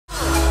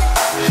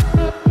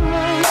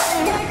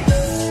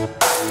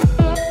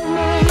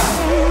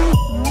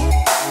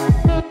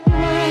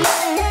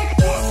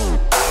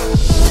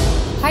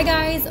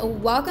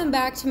welcome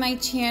back to my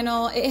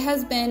channel. It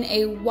has been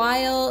a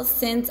while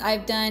since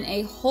I've done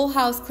a whole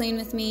house clean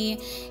with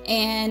me,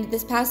 and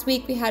this past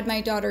week we had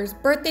my daughter's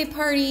birthday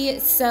party,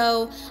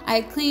 so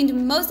I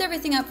cleaned most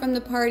everything up from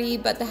the party,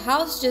 but the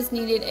house just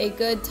needed a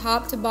good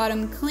top to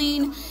bottom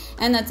clean,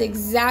 and that's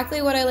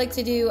exactly what I like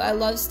to do. I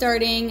love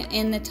starting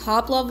in the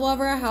top level of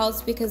our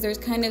house because there's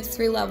kind of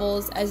 3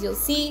 levels, as you'll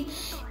see.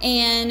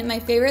 And my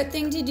favorite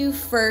thing to do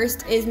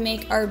first is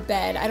make our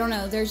bed. I don't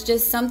know, there's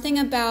just something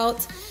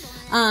about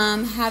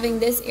having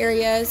this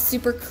area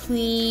super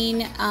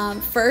clean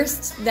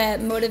first that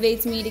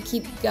motivates me to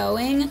keep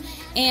going.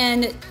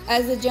 And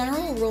as a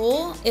general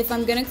rule, if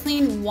I'm gonna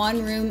clean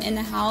one room in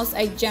the house,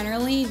 I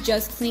generally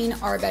just clean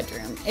our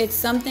bedroom. It's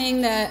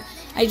something that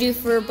I do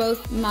for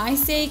both my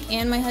sake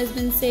and my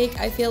husband's sake.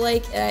 I feel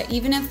like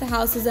even if the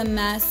house is a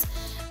mess,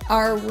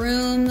 our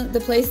room,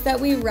 the place that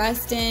we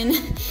rest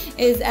in,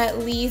 is at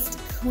least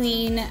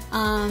clean,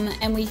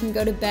 and we can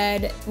go to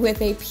bed with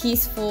a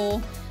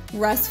peaceful,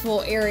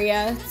 restful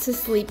area to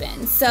sleep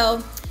in.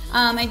 So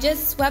I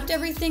just swept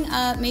everything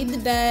up, made the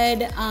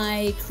bed,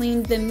 I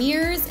cleaned the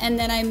mirrors, and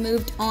then I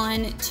moved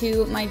on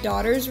to my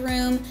daughter's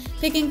room,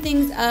 picking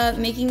things up,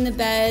 making the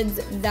beds,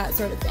 that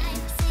sort of thing.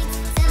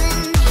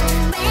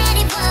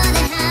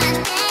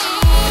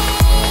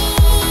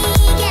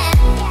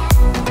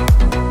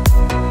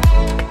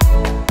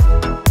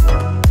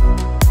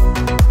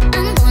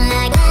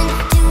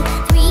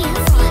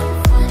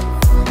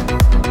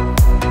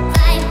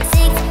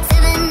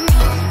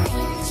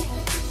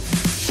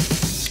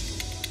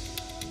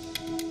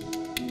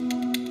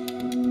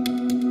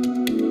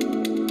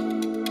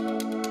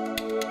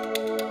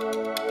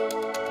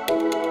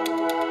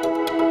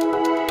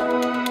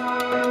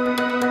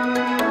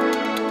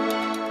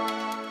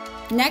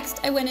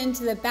 Next, I went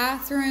into the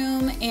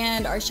bathroom,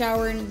 and our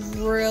shower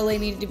really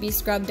needed to be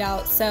scrubbed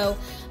out. So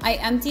I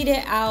emptied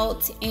it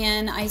out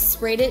and I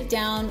sprayed it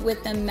down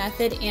with the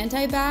Method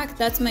Anti-Bac.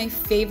 That's my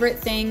favorite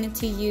thing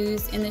to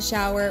use in the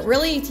shower,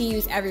 really to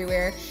use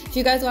everywhere. If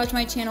you guys watch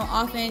my channel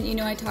often, you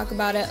know I talk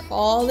about it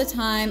all the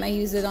time. I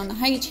use it on the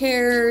high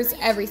chairs,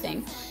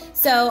 everything.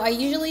 So I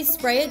usually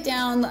spray it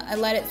down, I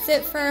let it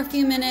sit for a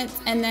few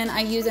minutes, and then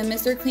I use a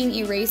Mr. Clean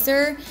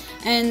eraser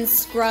and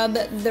scrub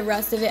the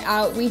rest of it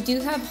out. We do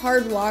have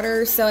hard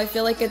water, so I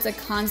feel like it's a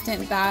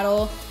constant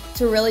battle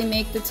to really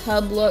make the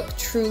tub look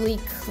truly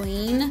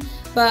clean.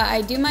 But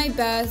I do my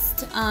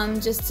best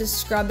just to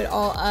scrub it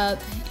all up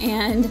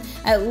and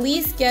at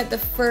least get the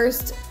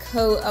first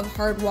coat of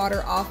hard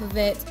water off of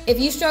it. If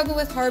you struggle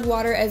with hard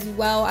water as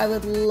well, I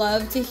would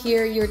love to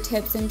hear your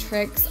tips and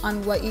tricks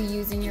on what you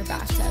use in your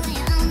bathtub.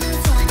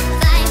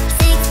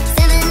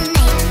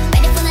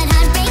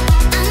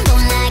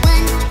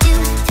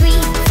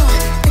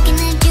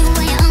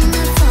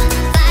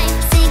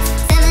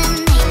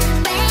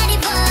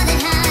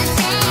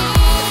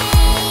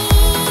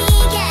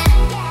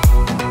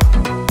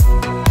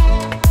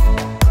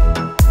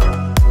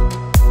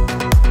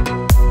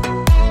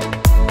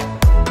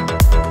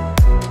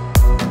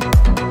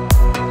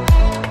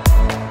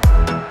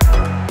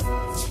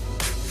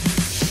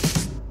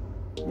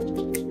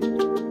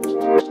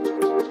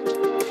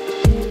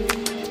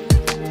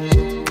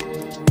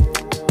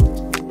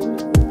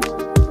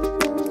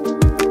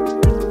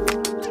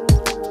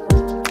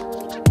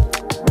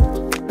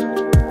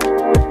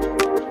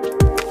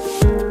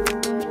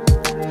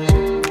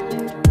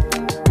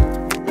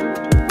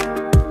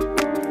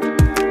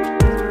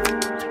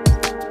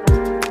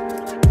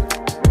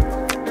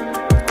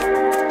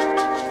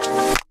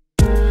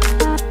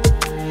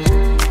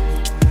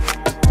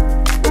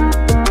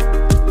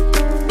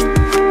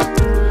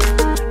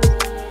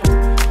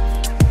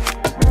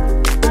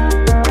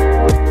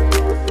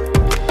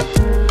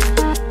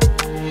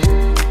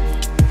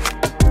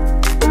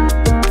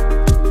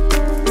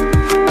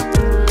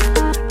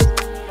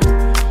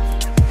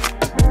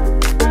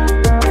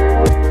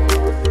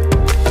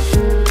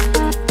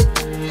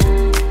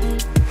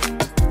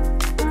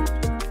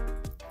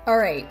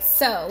 Alright,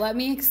 so let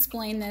me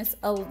explain this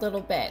a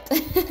little bit.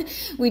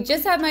 We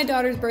just had my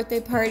daughter's birthday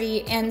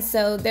party, and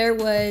so there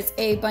was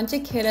a bunch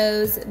of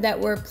kiddos that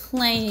were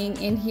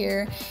playing in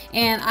here,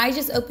 and I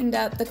just opened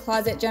up the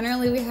closet.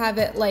 Generally we have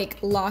it like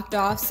locked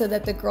off so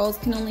that the girls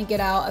can only get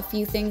out a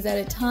few things at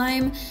a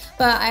time,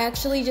 but I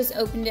actually just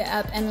opened it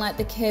up and let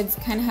the kids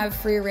kind of have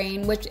free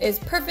reign, which is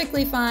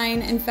perfectly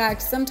fine. In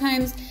fact,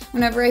 sometimes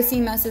whenever I see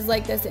messes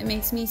like this, it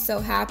makes me so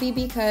happy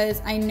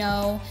because I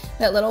know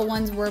that little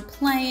ones were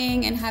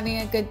playing and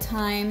having a good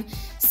time.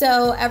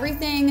 So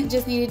everything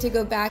just needed to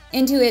go back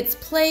into its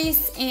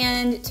place,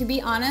 and to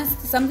be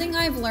honest, something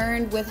I've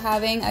learned with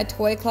having a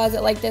toy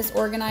closet like this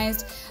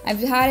organized, I've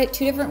had it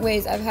 2 different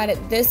ways. I've had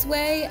it this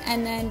way,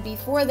 and then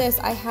before this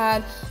I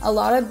had a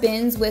lot of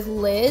bins with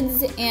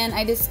lids, and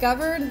I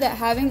discovered that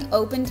having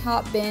open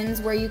top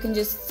bins where you can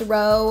just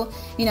throw,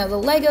 you know,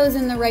 the Legos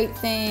in the right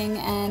thing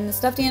and the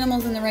stuffed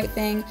animals in the right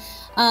thing,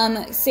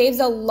 saves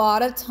a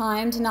lot of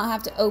time to not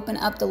have to open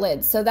up the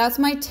lid. So that's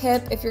my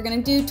tip. If you're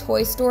gonna do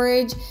toy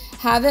storage,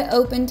 have it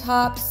open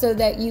top so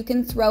that you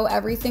can throw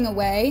everything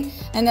away.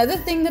 Another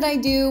thing that I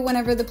do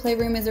whenever the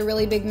playroom is a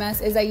really big mess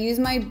is I use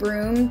my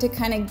broom to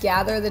kind of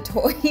gather the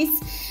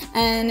toys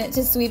and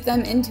to sweep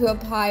them into a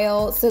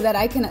pile so that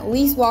I can at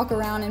least walk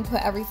around and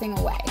put everything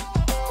away.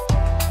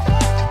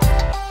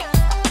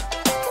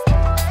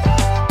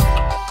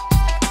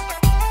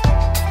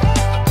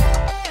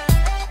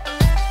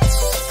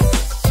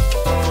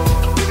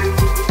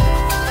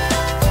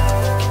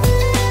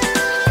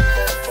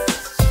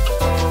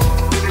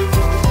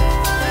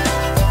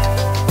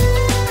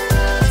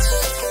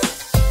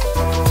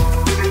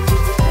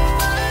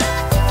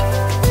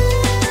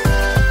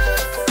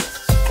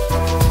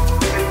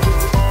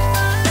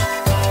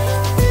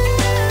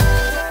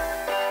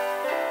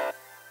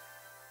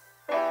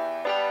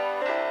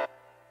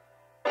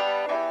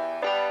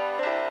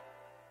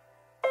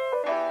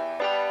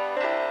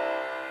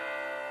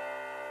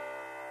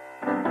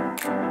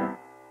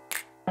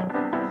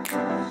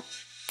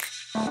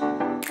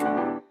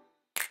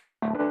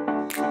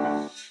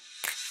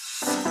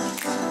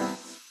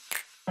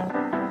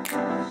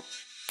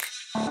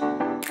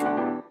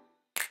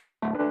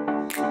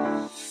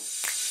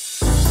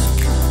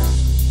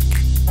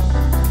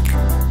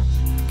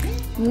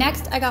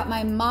 Next, I got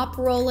my mop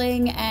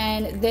rolling,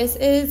 and this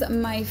is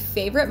my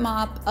favorite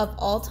mop of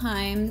all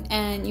time.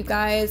 And you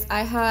guys,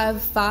 I have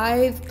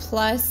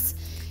 5+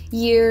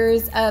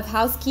 years of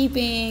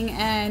housekeeping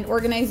and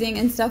organizing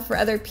and stuff for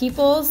other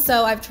people,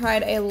 so I've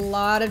tried a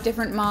lot of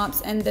different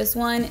mops, and this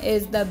one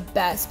is the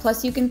best.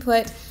 Plus, you can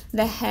put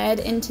the head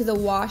into the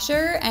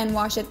washer and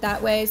wash it that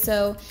way,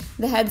 so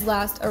the heads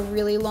last a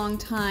really long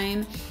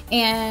time.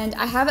 And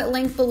I have it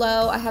linked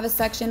below. I have a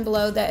section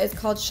below that is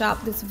called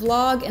Shop This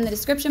Vlog in the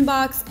description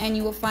box, and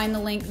you will find the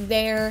link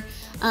there,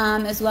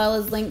 as well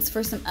as links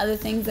for some other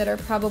things that are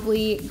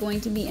probably going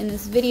to be in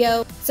this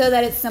video so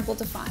that it's simple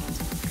to find.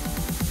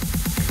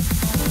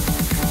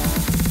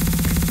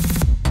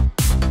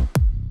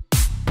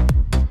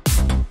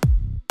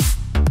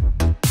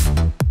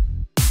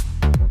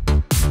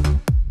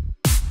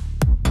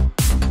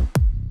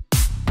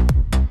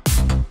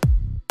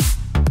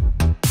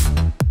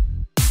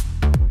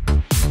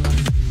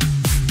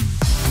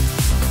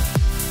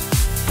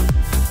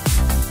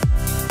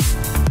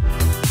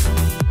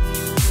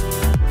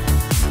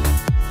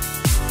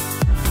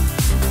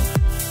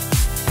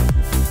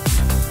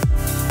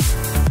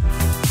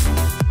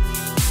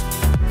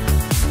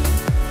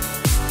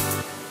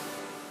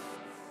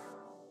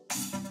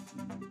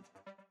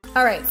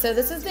 Alright, so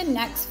this is the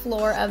next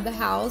floor of the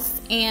house,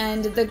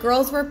 and the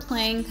girls were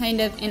playing kind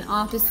of in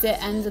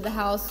opposite ends of the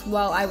house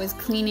while I was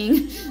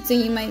cleaning, so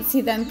you might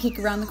see them peek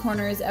around the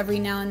corners every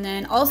now and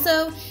then.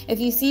 Also, if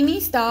you see me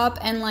stop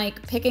and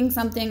like picking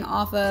something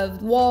off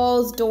of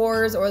walls,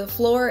 doors, or the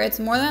floor, it's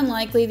more than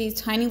likely these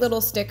tiny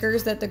little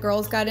stickers that the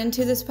girls got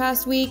into this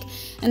past week,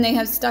 and they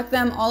have stuck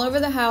them all over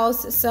the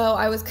house, so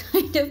I was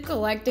kind of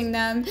collecting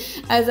them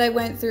as I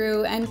went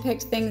through and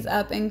picked things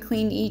up and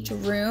cleaned each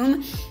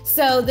room.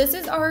 So this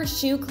is our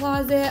shoe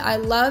closet. I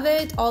love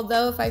it,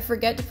 although if I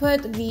forget to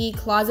put the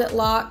closet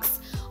locks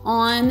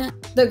on,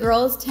 the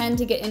girls tend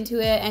to get into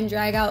it and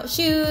drag out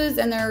shoes,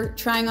 and they're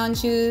trying on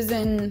shoes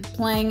and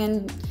playing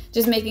and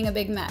just making a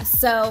big mess.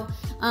 So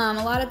a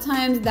lot of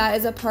times that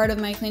is a part of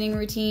my cleaning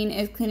routine,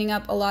 is cleaning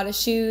up a lot of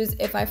shoes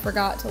if I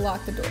forgot to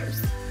lock the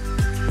doors.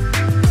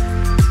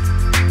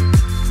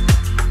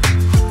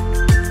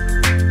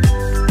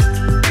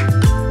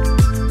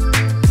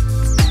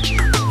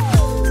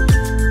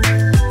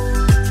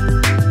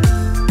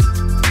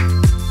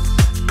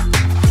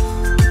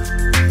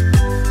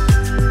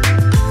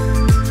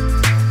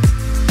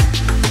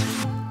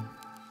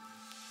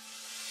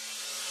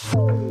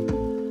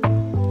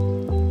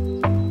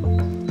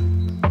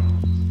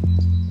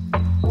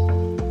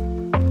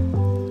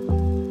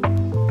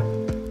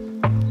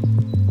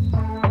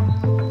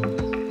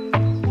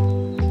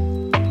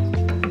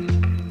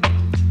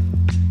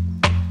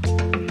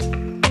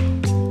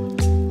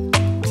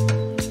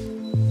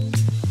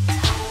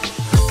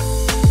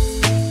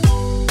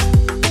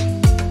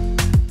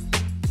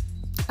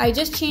 I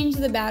just changed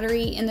the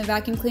battery in the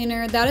vacuum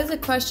cleaner. That is a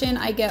question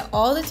I get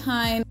all the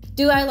time.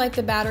 Do I like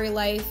the battery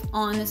life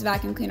on this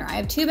vacuum cleaner? I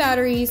have 2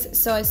 batteries,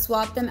 so I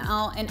swapped them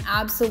out, and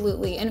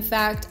absolutely. In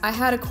fact, I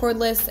had a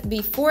cordless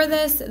before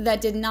this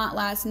that did not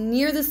last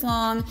near this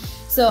long,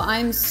 so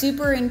I'm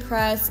super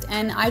impressed,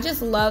 and I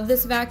just love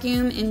this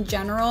vacuum in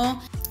general,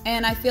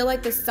 and I feel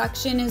like the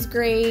suction is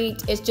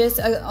great. It's just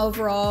an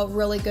overall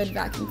really good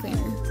vacuum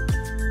cleaner.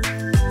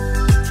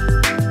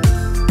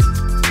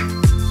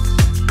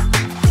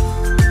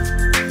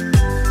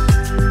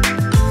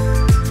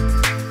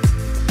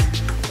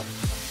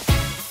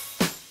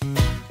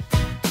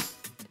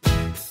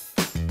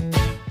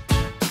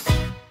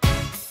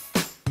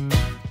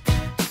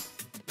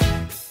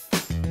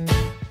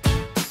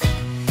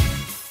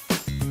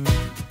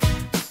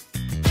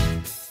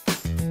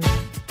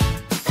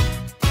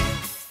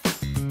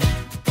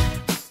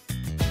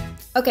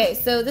 Okay,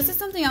 so this is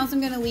something else I'm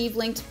gonna leave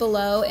linked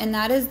below, and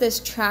that is this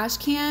trash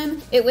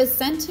can. It was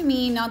sent to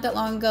me not that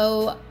long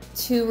ago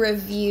to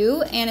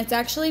review, and it's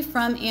actually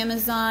from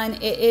Amazon.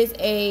 It is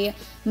a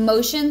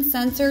motion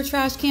sensor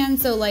trash can,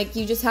 so like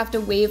you just have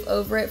to wave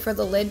over it for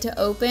the lid to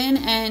open,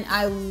 and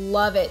I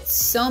love it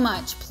so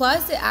much.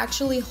 Plus it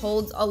actually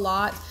holds a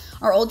lot.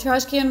 Our old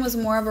trash can was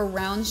more of a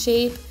round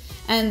shape,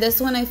 and this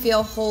one I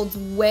feel holds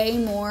way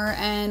more,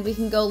 and we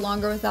can go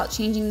longer without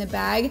changing the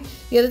bag.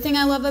 The other thing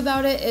I love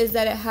about it is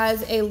that it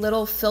has a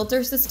little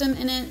filter system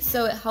in it,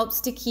 so it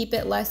helps to keep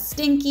it less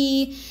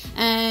stinky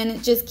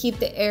and just keep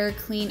the air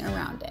clean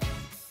around it.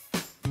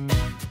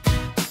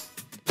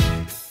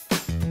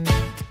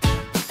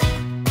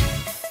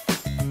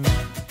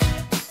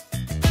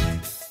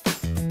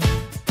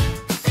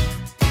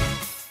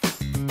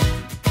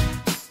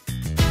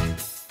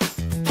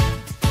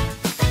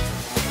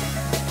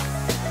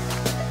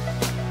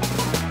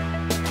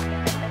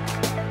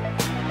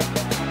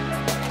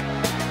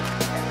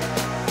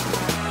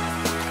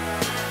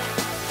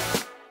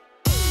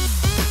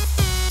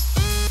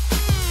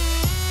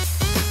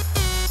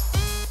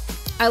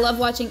 I love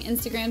watching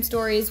Instagram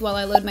stories while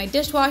I load my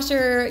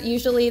dishwasher.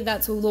 Usually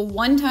that's the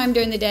one time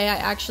during the day I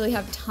actually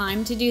have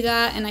time to do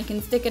that, and I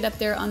can stick it up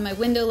there on my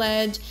window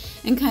ledge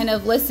and kind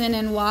of listen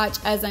and watch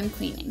as I'm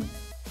cleaning.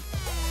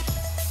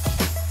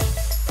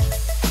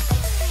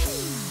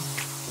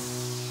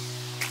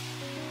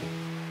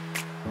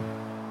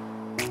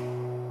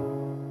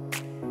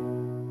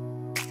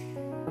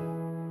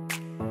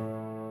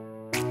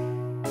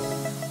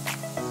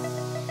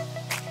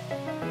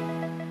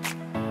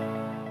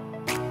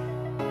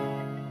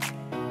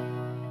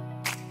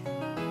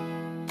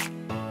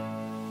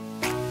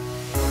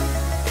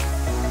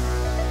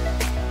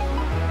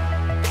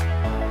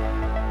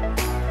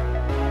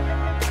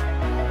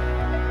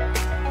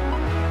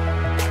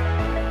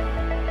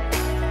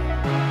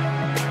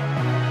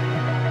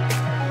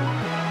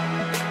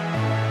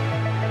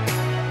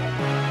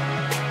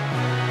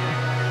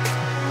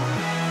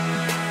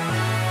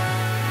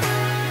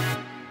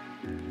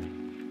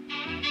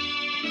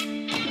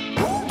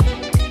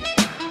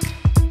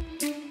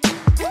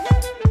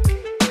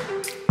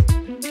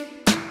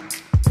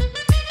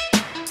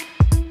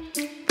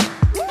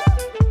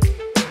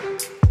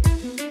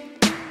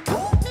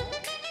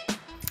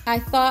 I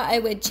thought I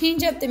would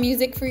change up the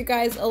music for you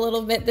guys a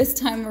little bit this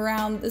time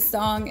around. The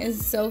song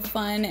is so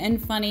fun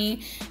and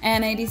funny,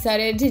 and I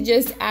decided to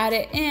just add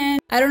it in.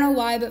 I don't know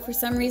why, but for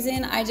some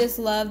reason, I just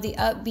love the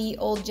upbeat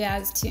old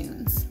jazz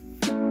tunes.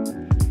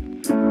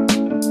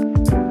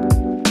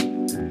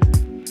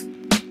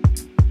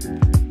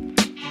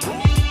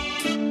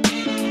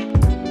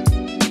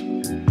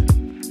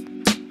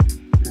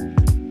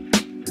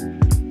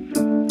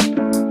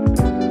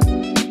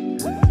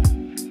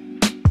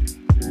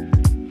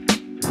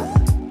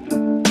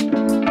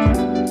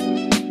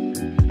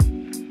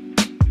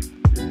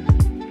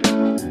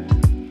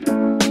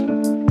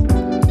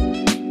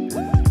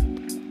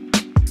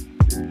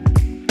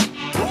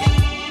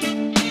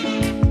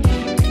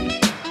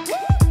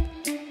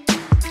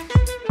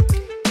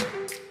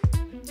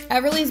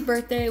 Everly's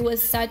birthday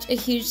was such a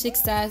huge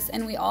success,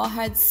 and we all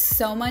had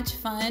so much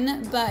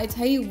fun, but I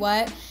tell you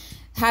what,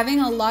 having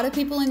a lot of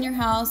people in your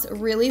house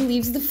really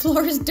leaves the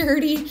floors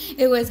dirty.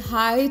 It was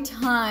high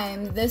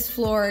time this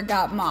floor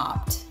got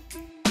mopped.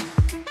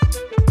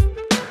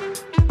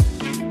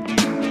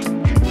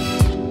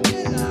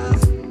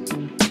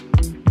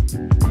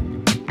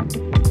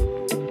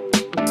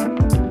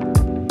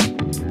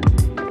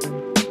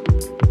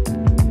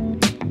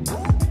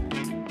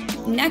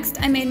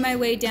 Next, I made my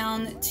way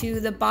down to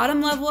the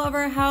bottom level of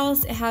our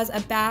house. It has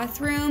a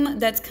bathroom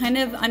that's kind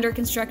of under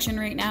construction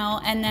right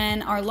now, and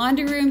then our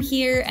laundry room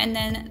here, and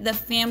then the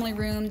family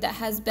room that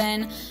has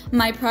been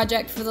my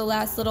project for the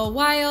last little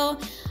while.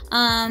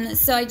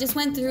 So I just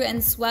went through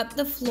and swept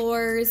the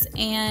floors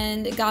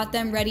and got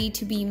them ready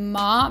to be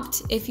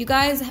mopped. If you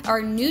guys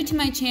are new to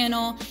my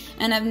channel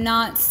and have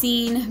not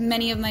seen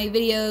many of my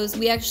videos,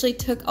 we actually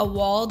took a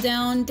wall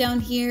down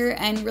here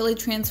and really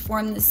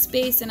transformed the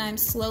space, and I'm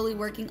slowly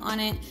working on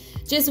it,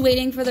 just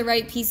waiting for the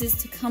right pieces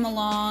to come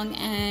along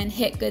and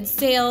hit good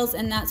sales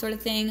and that sort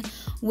of thing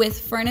with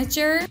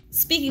furniture.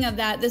 Speaking of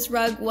that, this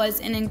rug was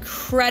an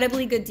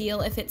incredibly good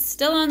deal. If it's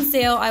still on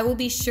sale, I will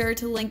be sure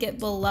to link it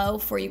below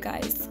for you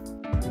guys.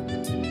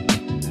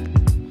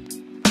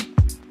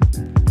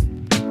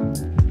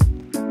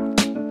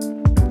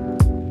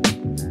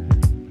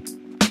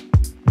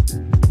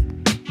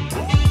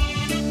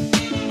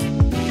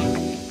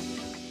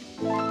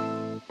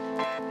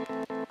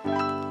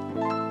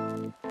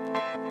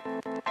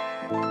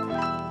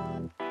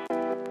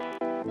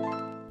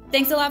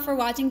 Thanks a lot for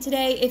watching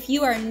today. If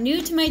you are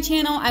new to my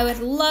channel, I would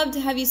love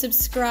to have you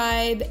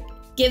subscribe.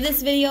 Give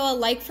this video a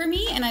like for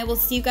me, and I will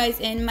see you guys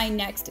in my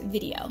next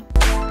video.